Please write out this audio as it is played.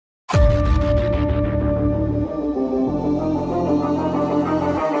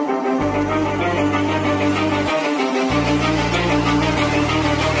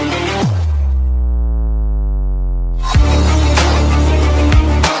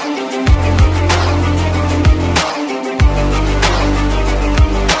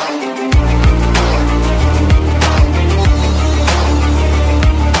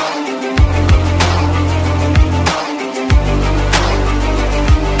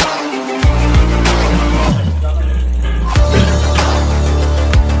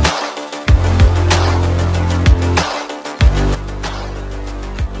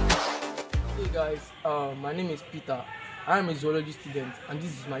Peter. I am a zoology student, and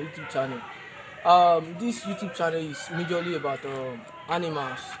this is my YouTube channel. This YouTube channel is majorly about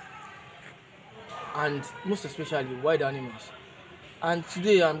animals, and most especially wild animals. And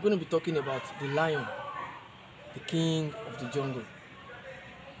today I'm going to be talking about the lion, the king of the jungle.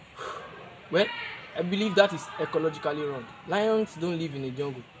 Well, I believe that is ecologically wrong. Lions don't live in a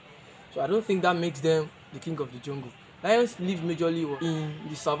jungle, so I don't think that makes them the king of the jungle. Lions live majorly in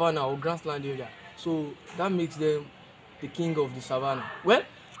the savannah or grassland area, so that makes them the king of the savannah. Well,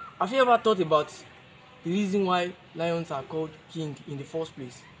 have you ever thought about the reason why lions are called king in the first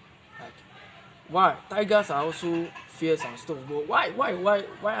place? Like, why tigers are also fierce and stuff, but why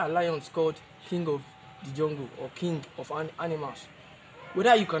are lions called king of the jungle or king of animals?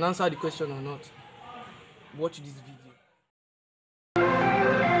 Whether you can answer the question or not, watch this video.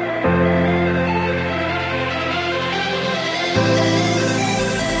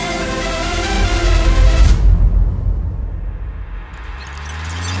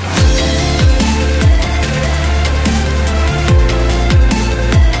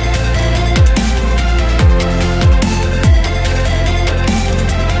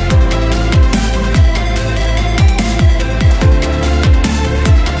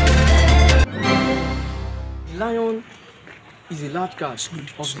 Lion is a large cat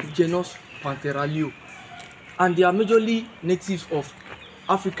of the genus Panthera, and they are majorly natives of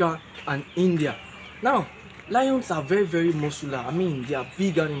Africa and India. Now, lions are very muscular. I mean, they are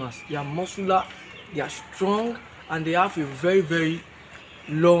big animals. They are muscular, they are strong, and they have a very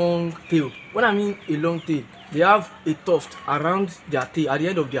long tail. When I mean a long tail, they have a tuft around their tail, at the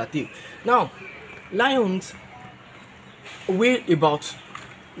end of their tail. Now, lions weigh about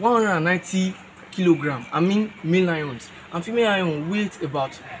 190 kilograms. I mean male lions, and female lion weighs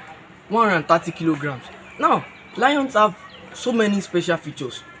about 130 kilograms. Now, lions have so many special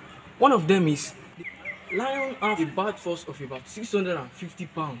features. One of them is lions have a bite force of about 650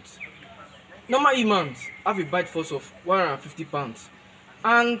 pounds. Normal humans have a bite force of 150 pounds,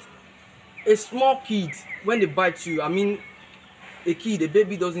 and a small kid, when they bite you, I mean a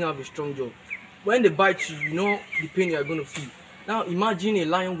baby doesn't have a strong jaw. When they bite you, you know the pain you are going to feel. Now imagine a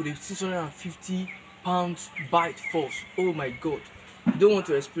lion with a 650 pounds bite force. Oh my god, you don't want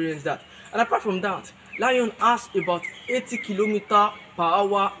to experience that. And apart from that, lion has about 80 kilometers per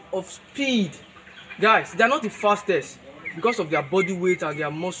hour of speed. Guys, they are not the fastest because of their body weight and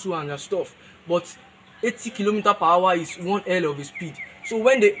their muscle and their stuff, but 80 kilometers per hour is one hell of a speed. So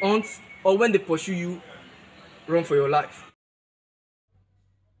when they hunt or when they pursue you, run for your life.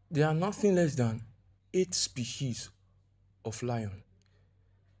 There are nothing less than 8 species of lion.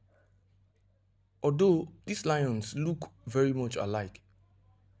 Although these lions look very much alike,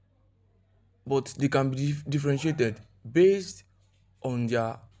 but they can be differentiated based on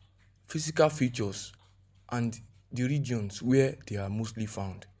their physical features and the regions where they are mostly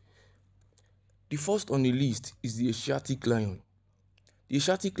found. The first on the list is the Asiatic lion. The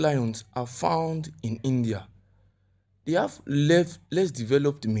Asiatic lions are found in India. They have less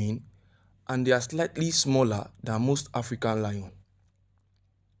developed mane, and they are slightly smaller than most African lions.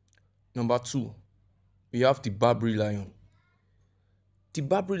 Number 2, we have the Barbary lion. The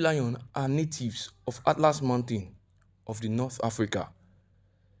Barbary lion are natives of Atlas Mountain of the North Africa.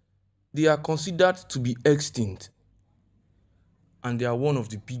 They are considered to be extinct, and they are one of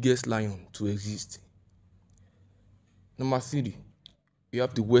the biggest lions to exist. Number 3, we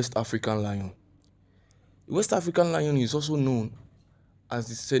have the West African lion. The West African lion is also known as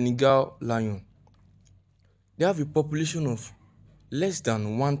the Senegal lion. They have a population of less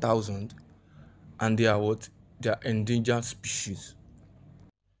than 1,000, and they are endangered species.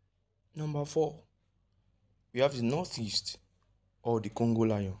 Number 4, we have the Northeast or the Congo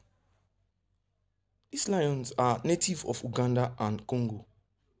lion. These lions are native of Uganda and Congo.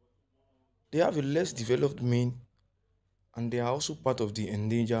 They have a less developed mane, and they are also part of the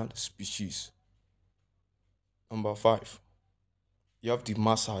endangered species. Number 5, you have the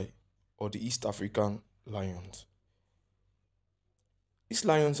Maasai or the East African lions. These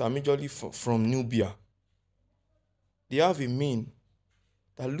lions are majorly from Nubia. They have a mane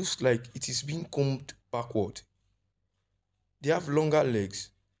that looks like it is being combed backward. They have longer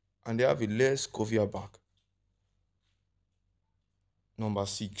legs, and they have a less curvier back. Number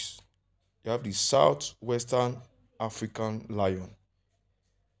 6, you have the Southwestern African lion.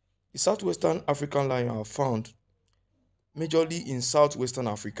 The Southwestern African lion are found majorly in Southwestern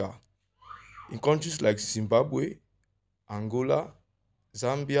Africa, in countries like Zimbabwe, Angola,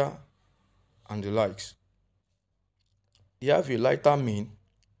 Zambia, and the likes. They have a lighter mane,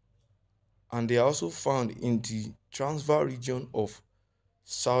 and they are also found in the Transvaal region of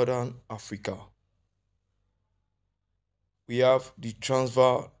Southern Africa. we have the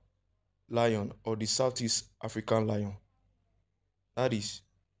Transvaal lion or the Southeast African lion. That is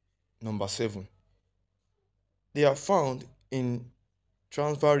number 7. They are found in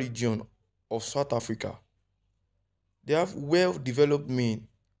Transvaal region of South Africa. They have well developed mane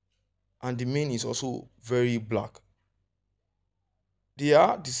and the mane is also very black. They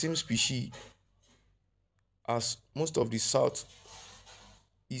are the same species as most of the Southeast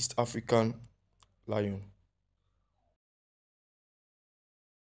African lion.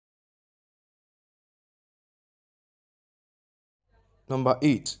 Number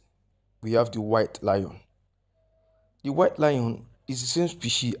 8, we have the white lion. The white lion is the same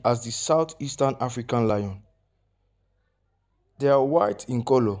species as the southeastern African lion. They are white in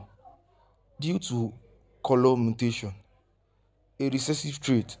color due to color mutation, a recessive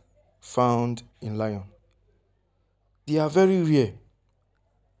trait found in lion. They are very rare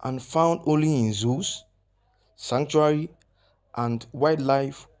and found only in zoos, sanctuary, and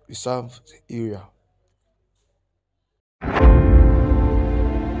wildlife reserve area.